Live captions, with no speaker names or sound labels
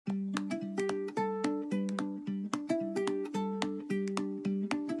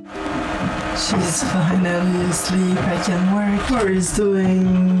She's finally asleep. I can work. Corey's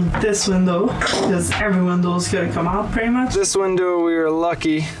doing this window because every window's gonna come out pretty much. This window we were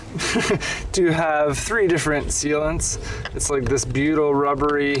lucky to have 3 different sealants. It's like this beautiful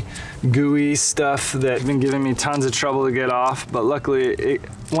rubbery, gooey stuff that's been giving me tons of trouble to get off. But luckily,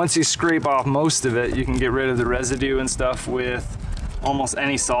 once you scrape off most of it, you can get rid of the residue and stuff with almost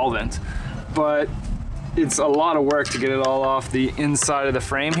any solvent. But it's a lot of work to get it all off the inside of the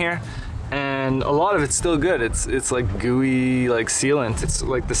frame here, and a lot of it's still good. It's like gooey, like sealant. It's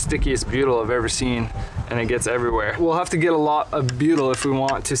like the stickiest butyl I've ever seen, and it gets everywhere. We'll have to get a lot of butyl if we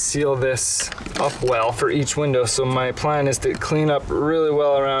want to seal this up well for each window. So my plan is to clean up really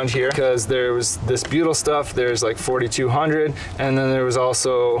well around here, because there was this butyl stuff, there's like 4200, and then there was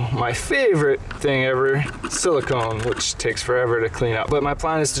also my favorite thing ever, silicone, which takes forever to clean up. But my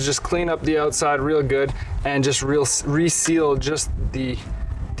plan is to just clean up the outside real good and just reseal just the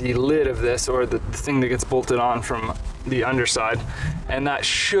lid of this, or the thing that gets bolted on from the underside, and that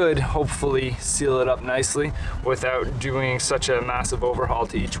should hopefully seal it up nicely without doing such a massive overhaul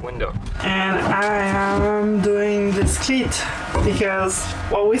to each window. And I am doing this cleat because,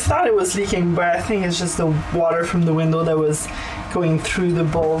 well, we thought it was leaking, but I think it's just the water from the window that was going through the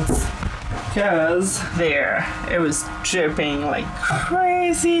bolts, because there, it was dripping like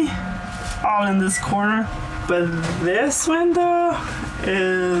crazy all in this corner. But this window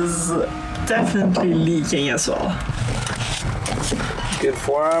is definitely leaking as well. Good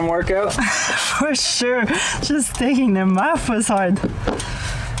forearm workout? For sure. Just taking them off was hard.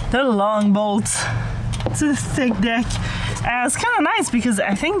 The long bolts. It's a thick deck. It's kind of nice because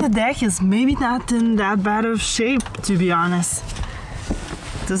I think the deck is maybe not in that bad of shape, to be honest.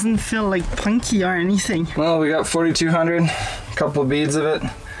 It doesn't feel like punky or anything. Well, we got 4200, a couple of beads of it,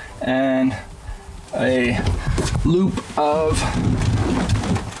 and a loop of,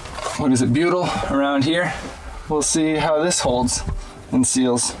 what is it, butyl around here. We'll see how this holds and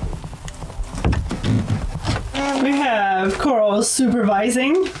seals. We have Coral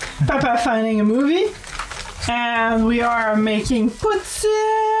supervising, Papa finding a movie, and we are making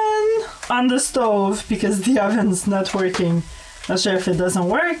poutine on the stove because the oven's not working. Not sure if it doesn't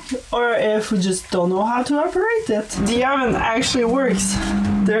work or if we just don't know how to operate it. The oven actually works.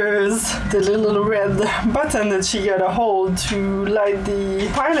 There's the little red button that she gotta hold to light the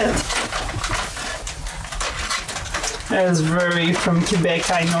pilot. That is very from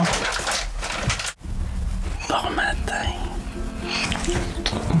Quebec, I know. Bon matin.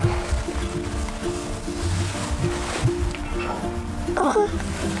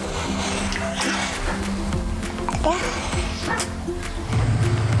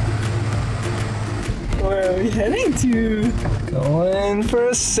 Where are we heading to? Going for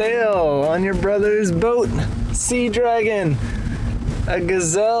a sail on your brother's boat, Sea Dragon. A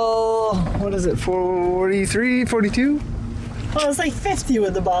Gazelle, what is it, 43, 42? Well, it's like 50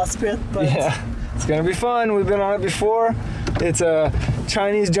 with the bowsprit, but... Yeah, it's gonna be fun. We've been on it before. It's a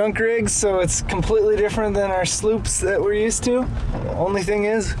Chinese junk rig, so it's completely different than our sloops that we're used to. The only thing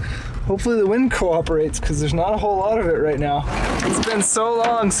is, hopefully the wind cooperates, because there's not a whole lot of it right now. It's been so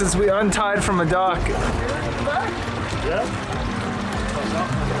long since we untied from a dock. Yeah.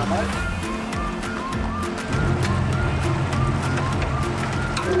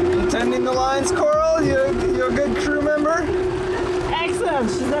 Tending the lines, Coral? You a good crew member? Excellent.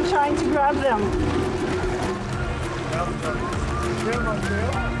 She's not trying to grab them.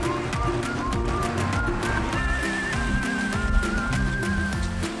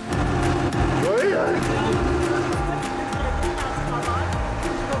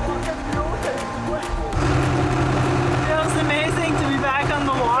 Feels amazing to be back on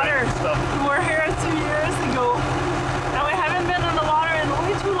the water. We were here 2 years ago, and we haven't been on the water in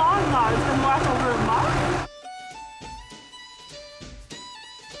only too long now. It's been what, over a month?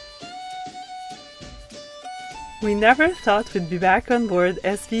 We never thought we'd be back on board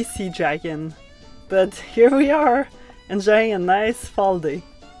SV Sea Dragon, but here we are, enjoying a nice fall day.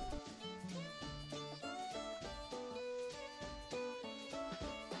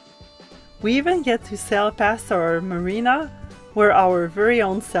 We even get to sail past our marina, where our very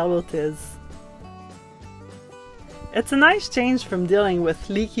own sailboat is. It's a nice change from dealing with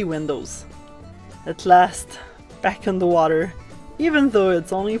leaky windows. At last, back on the water, even though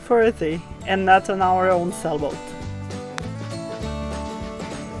it's only for a day and not on our own sailboat.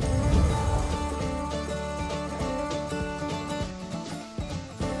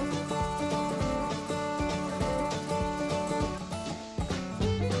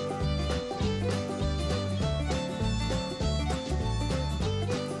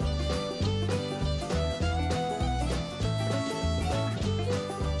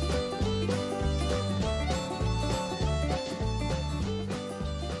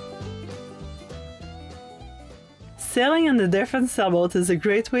 Sailing on the different sailboats is a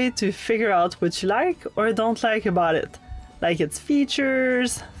great way to figure out what you like or don't like about it, like its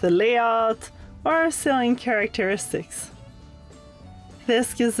features, the layout, or sailing characteristics.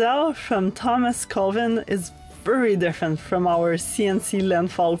 This Gazelle from Thomas Colvin is very different from our CNC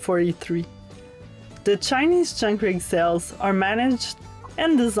Landfall 43. The Chinese junk rig sails are managed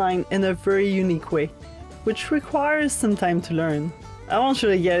and designed in a very unique way, which requires some time to learn. I won't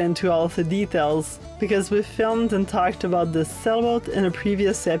really get into all of the details because we filmed and talked about this sailboat in a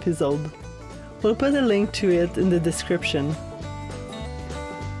previous episode. We'll put a link to it in the description.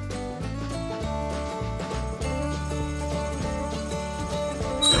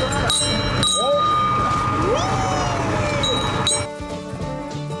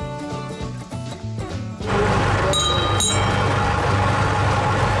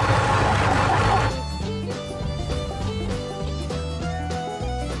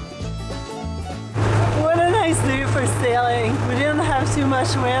 For sailing. We didn't have too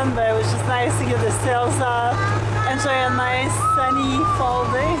much wind, but it was just nice to get the sails off, enjoy a nice sunny fall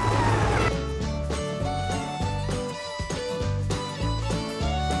day.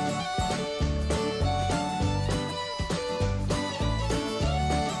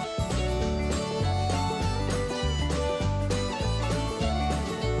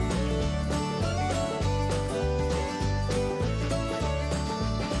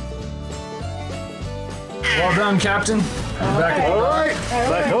 Well done, Captain. Back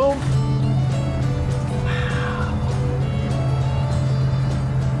home.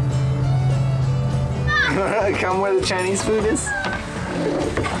 Come where the Chinese food is.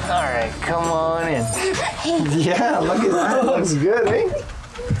 All right, come on in. Yeah, look at that. Looks good, eh?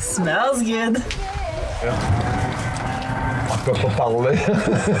 Smells good. On peut pas parler.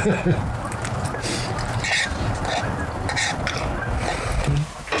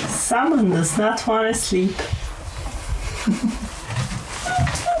 Salmon does not want to sleep.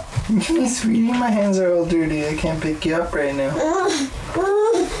 Hey, sweetie, my hands are all dirty. I can't pick you up right now.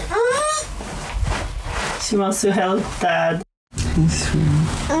 She wants to help Dad. Hey, sweetie.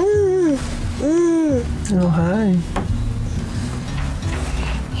 Oh, hi.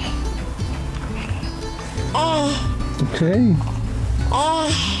 Okay.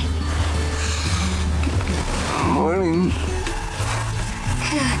 Morning.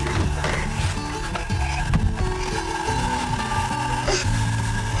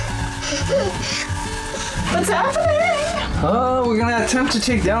 What's happening? We're gonna attempt to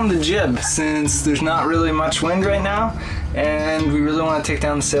take down the jib since there's not really much wind right now, and we really want to take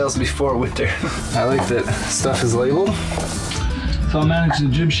down the sails before winter. I like that stuff is labeled. So I'll manage the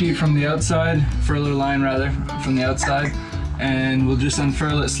jib sheet from the outside, furler line rather, from the outside, and we'll just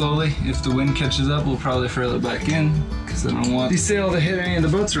unfurl it slowly. If the wind catches up, we'll probably furl it back in, because I don't want the sail to hit any of the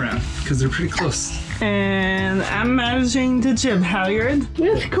boats around, because they're pretty close. And I'm managing the jib halyard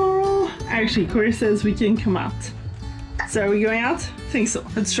with Coral. Actually, Corey says we can come out. So are we going out? I think so.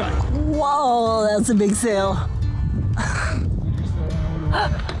 Let's try. Whoa, that's a big sail.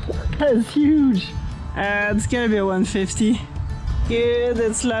 That's huge. It's gonna be a 150. Good,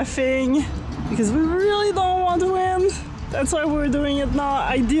 it's laughing because we really don't want wind. That's why we're doing it now.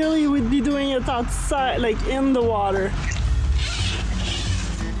 Ideally, we'd be doing it outside, like in the water.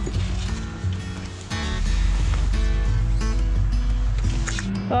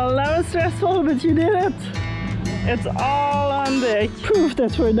 Well, that was stressful, but you did it. It's all on deck. Proof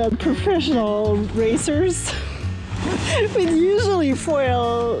that we're not professional racers. We'd usually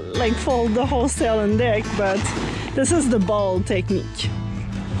fold the whole sail on deck, but this is the ball technique.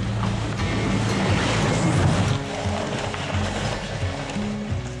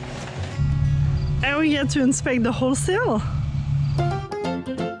 And we get to inspect the whole sail.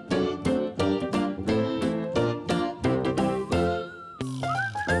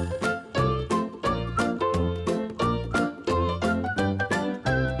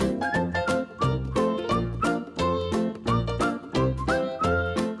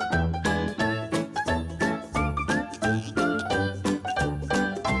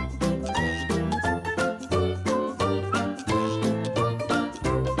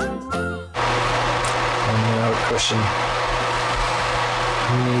 Cushion.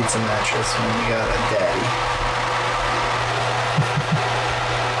 Who needs a mattress when you got a daddy?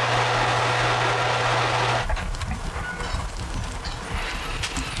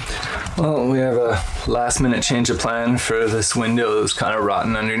 Well, we have a last minute change of plan for this window that was kind of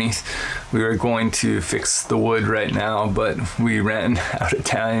rotten underneath. We were going to fix the wood right now, but we ran out of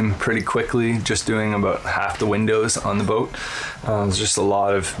time pretty quickly, just doing about half the windows on the boat. There's just a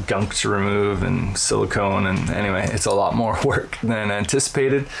lot of gunk to remove and silicone, and anyway, it's a lot more work than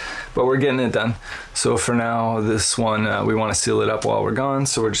anticipated. but we're getting it done. So for now, this one, we want to seal it up while we're gone,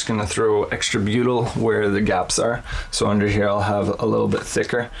 so we're just going to throw extra butyl where the gaps are. So under here I'll have a little bit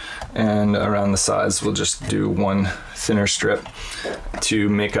thicker, and around the sides we'll just do one thinner strip to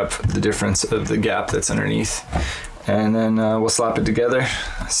make up the difference of the gap that's underneath. And then we'll slap it together,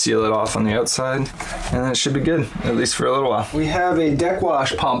 seal it off on the outside, and then it should be good, at least for a little while. We have a deck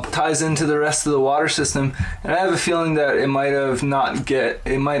wash pump, ties into the rest of the water system, and I have a feeling that it might not have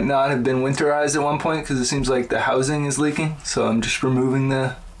been winterized at one point, because it seems like the housing is leaking. So I'm just removing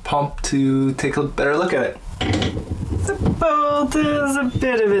the pump to take a better look at it. The boat is a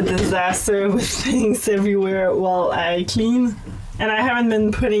bit of a disaster with things everywhere while I clean. And I haven't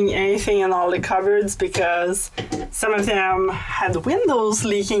been putting anything in all the cupboards because some of them had windows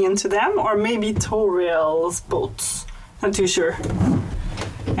leaking into them, or maybe tow rails, boats. Not too sure.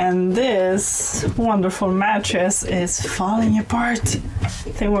 And this wonderful mattress is falling apart. I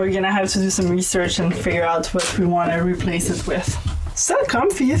think we're gonna have to do some research and figure out what we want to replace it with. So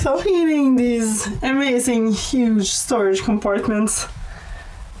comfy, though, eating these amazing huge storage compartments.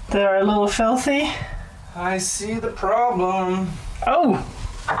 They're a little filthy. I see the problem. Oh!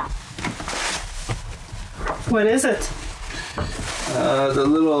 What is it? The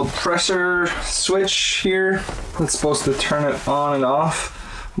little pressure switch here that's supposed to turn it on and off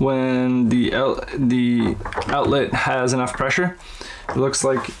when the outlet has enough pressure. It looks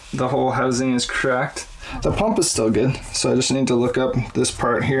like the whole housing is cracked. The pump is still good, so I just need to look up this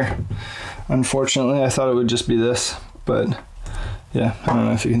part here. Unfortunately, I thought it would just be this, but yeah, I don't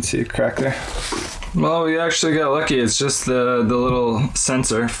know if you can see a crack there. Well, we actually got lucky. It's just the little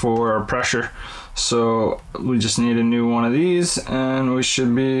sensor for our pressure. So we just need a new one of these, and we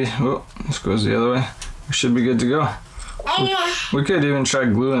should be, oh, this goes the other way. We should be good to go. We could even try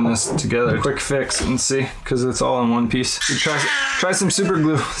gluing this together. Quick fix and see, because it's all in one piece. We try some super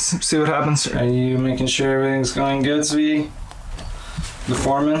glue, see what happens. Are you making sure everything's going good, sweetie? The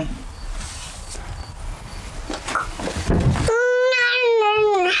foreman?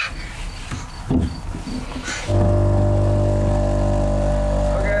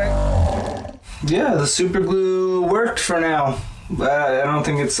 Yeah, the super glue worked for now. I don't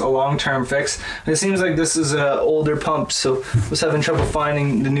think it's a long-term fix. It seems like this is an older pump, so I was having trouble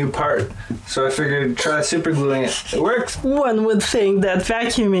finding the new part. So I figured try super gluing it. It worked. One would think that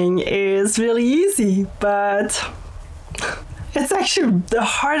vacuuming is really easy, but it's actually the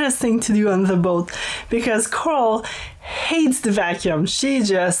hardest thing to do on the boat because Coral hates the vacuum. She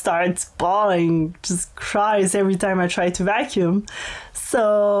just starts bawling, just cries every time I try to vacuum.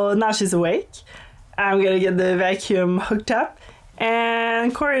 So now she's awake. I'm gonna get the vacuum hooked up,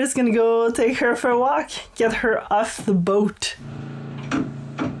 and Corey is gonna go take her for a walk, get her off the boat.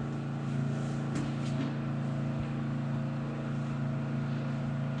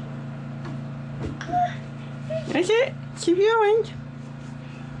 Okay, keep going.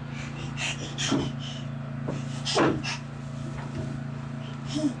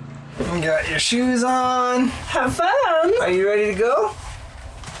 You got your shoes on. Have fun! Are you ready to go?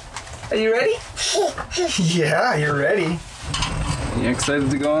 Are you ready? Yeah, you're ready. You excited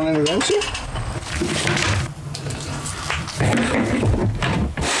to go on an adventure?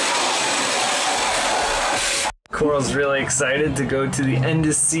 Coral's really excited to go to the end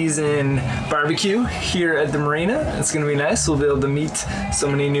of season barbecue here at the marina. It's gonna be nice. We'll be able to meet so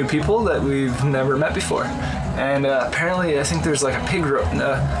many new people that we've never met before. And apparently I think there's like a pig roast,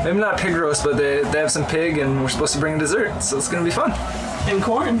 maybe not pig roast, but they have some pig and we're supposed to bring a dessert. So it's gonna be fun. And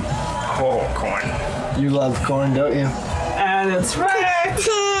corn. Oh, corn. You love corn, don't you? And it's right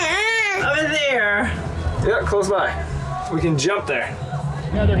over there. Yeah, close by. We can jump there.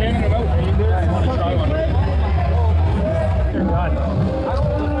 Yeah, they're handing them out. Are you good? I want to try one. Dear God.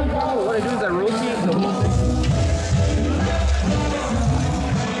 What I do is I rotate the whole thing.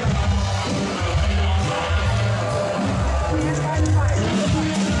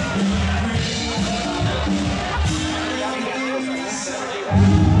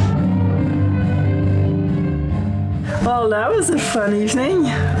 Well, that was a fun evening.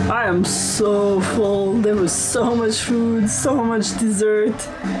 I am so full. There was so much food, so much dessert.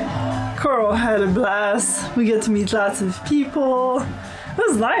 Coral had a blast. We get to meet lots of people. It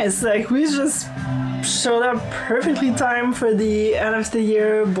was nice. Like, we just showed up perfectly timed for the end of the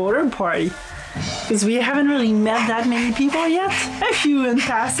year boater party. Because we haven't really met that many people yet. A few in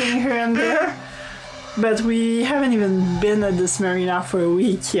passing here and there. But we haven't even been at this marina for a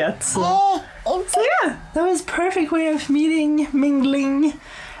week yet. So yeah, that was a perfect way of meeting, mingling,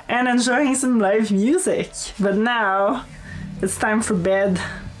 and enjoying some live music. But now, it's time for bed.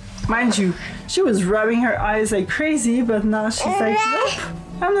 Mind you, she was rubbing her eyes like crazy, but now she's like, nope,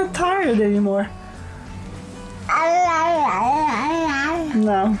 I'm not tired anymore.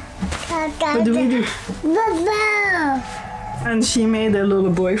 No. What do we do? And she made a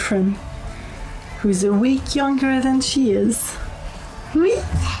little boyfriend who's a week younger than she is. Oui.